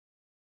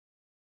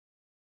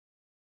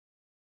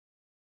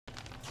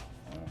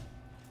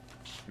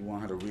You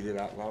want her to read it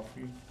out loud for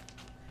you?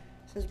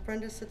 Says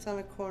Brenda sits on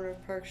a corner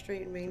of Park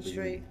Street and Main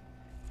Street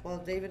while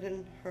David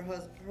and her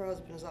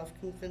husband is off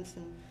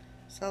convincing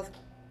South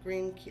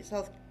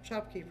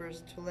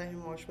shopkeepers to let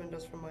him wash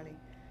windows for money.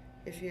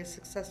 If he is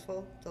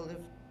successful, they'll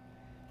live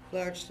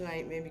large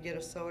tonight, maybe get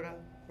a soda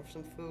or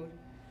some food.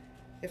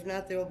 If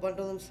not, they will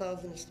bundle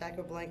themselves in a stack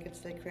of blankets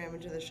they cram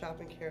into the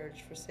shopping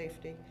carriage for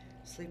safety,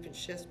 sleep in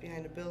shifts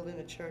behind a building,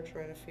 a church,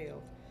 or in a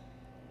field.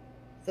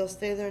 They'll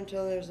stay there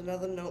until there's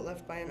another note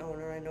left by an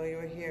owner. I know you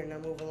are here, now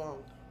move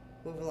along.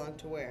 Move along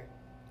to where?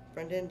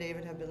 Brenda and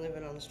David have been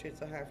living on the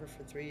streets of Hartford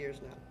for 3 years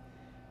now.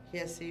 He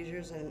has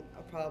seizures and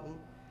a problem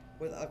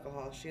with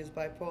alcohol. She is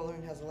bipolar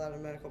and has a lot of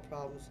medical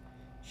problems.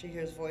 She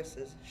hears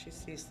voices. She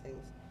sees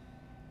things.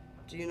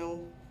 Do you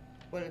know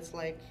what it's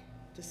like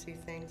to see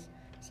things?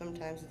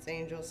 Sometimes it's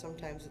angels,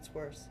 sometimes it's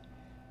worse.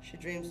 She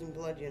dreams in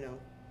blood, you know.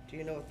 Do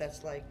you know what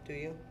that's like, do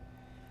you?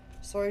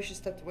 Sorry she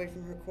stepped away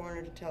from her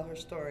corner to tell her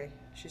story.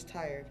 She's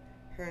tired,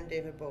 her and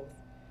David both.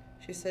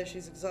 She says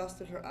she's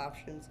exhausted her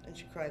options and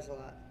she cries a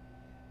lot.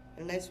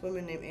 A nice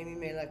woman named Amy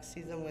Malek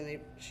sees them when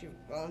she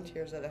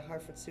volunteers at a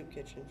Hartford soup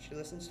kitchen. She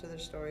listens to their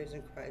stories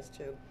and cries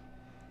too.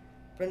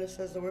 Brenda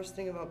says the worst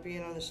thing about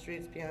being on the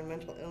streets beyond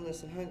mental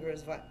illness and hunger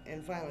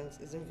and violence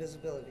is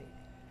invisibility.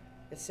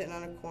 It's sitting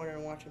on a corner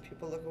and watching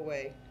people look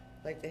away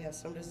like they have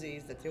some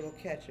disease that they will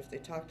catch if they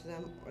talk to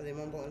them or they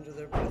mumble under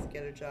their breath,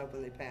 get a job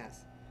when they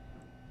pass.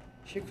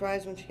 She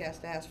cries when she has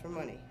to ask for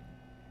money.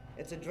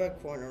 It's a drug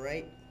corner,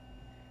 right?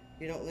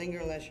 You don't linger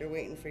unless you're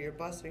waiting for your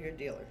bus or your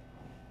dealer.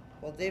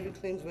 While David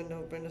cleans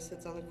window, Brenda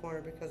sits on the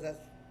corner because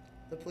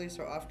the police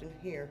are often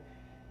here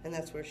and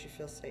that's where she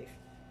feels safe.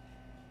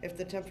 If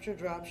the temperature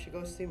drops, she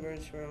goes to the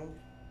emergency room.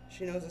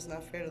 She knows it's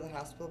not fair to the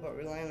hospital, but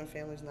relying on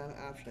family is not an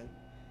option.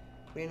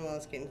 Meanwhile,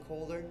 it's getting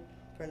colder.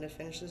 Brenda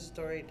finishes the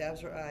story, dabs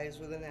her eyes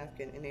with a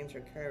napkin, and aims her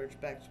carriage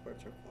back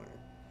towards her corner.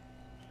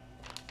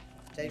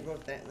 They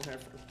wrote that in the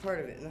Hartford, part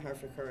of it in the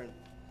Hartford Current.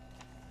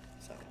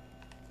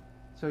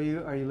 So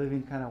Are you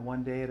living kind of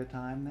one day at a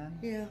time then?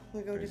 yeah,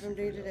 we go from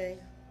day to day,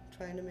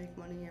 trying to make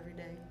money every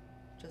day,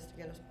 just to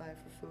get us by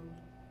for food,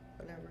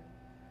 whatever.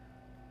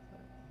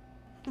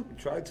 We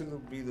try to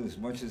be as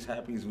much as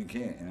happy as we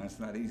can, and that's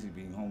not easy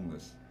being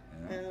homeless.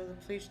 You know? And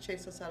the police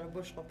chase us out of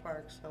Bushnell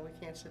Park, so we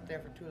can't sit there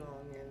for too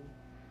long. And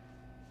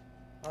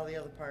all the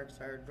other parks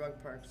are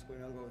drug parks. We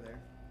don't go there.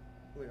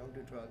 We don't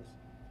do drugs.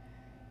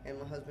 And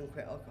my husband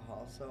quit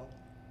alcohol, so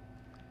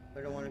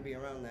we don't want to be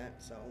around that.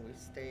 So we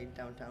stay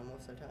downtown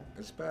most of the time.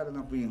 It's bad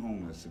enough being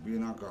homeless. To be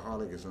an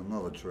alcoholic is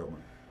another trauma.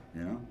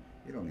 You know,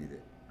 you don't need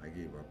it. I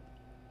gave up.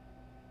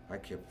 I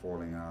kept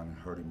falling out and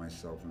hurting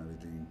myself and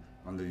everything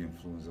under the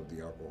influence of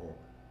the alcohol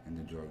and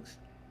the drugs.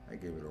 I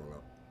gave it all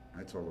up.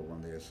 I told her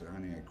one day, I said,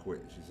 honey, I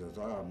quit. She says,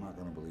 I'm not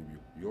going to believe you.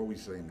 You're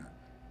always saying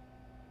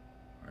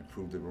that. I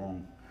proved it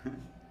wrong.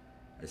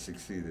 I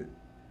succeeded.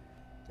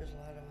 There's a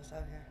lot of us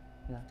out here.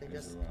 Yeah.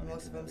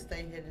 Most of them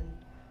stay hidden.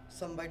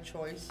 Some by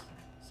choice,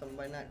 some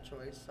by not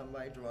choice, some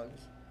by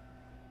drugs.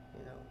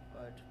 You know,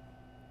 but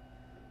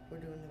we're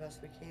doing the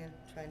best we can,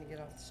 trying to get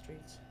off the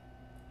streets.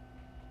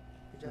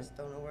 We just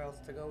don't know where else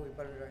to go. We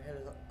butted our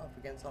heads up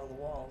against all the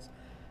walls.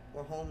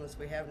 We're homeless,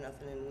 we have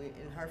nothing, and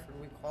in Hartford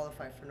we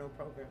qualify for no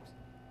programs.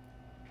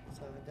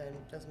 So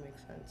it doesn't make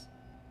sense.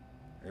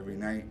 Every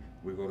night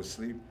we go to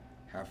sleep.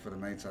 Half of the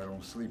nights I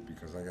don't sleep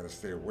because I got to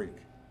stay awake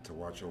to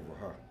watch over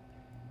her.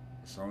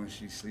 As long as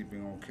she's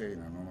sleeping okay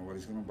and I know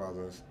nobody's going to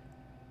bother us,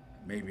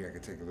 maybe I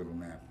could take a little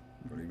nap.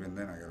 But even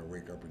then I got to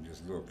wake up and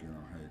just look, you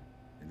know, hey,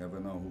 you never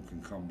know who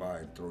can come by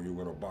and throw you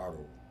with a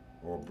bottle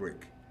or a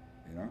brick,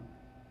 you know?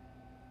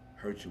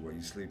 Hurt you while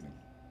you're sleeping.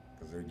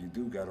 Because you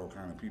do got all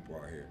kind of people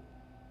out here.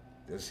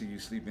 They'll see you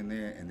sleeping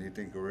there and they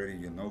think already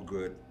you're no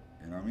good,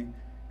 you know what I mean?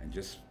 And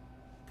just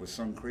for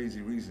some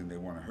crazy reason they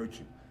want to hurt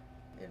you.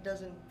 It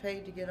doesn't pay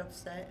to get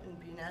upset and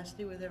be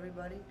nasty with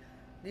everybody.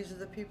 These are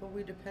the people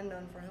we depend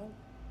on for help.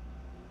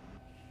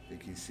 They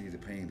can see the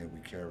pain that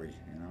we carry,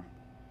 you know?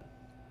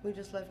 We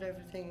just left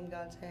everything in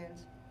God's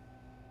hands.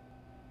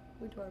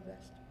 We do our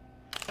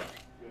best.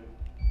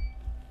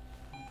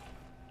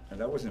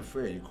 And that wasn't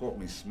fair. You caught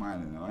me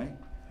smiling, all right?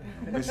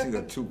 I'm missing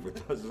a tooth.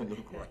 It doesn't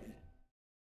look right.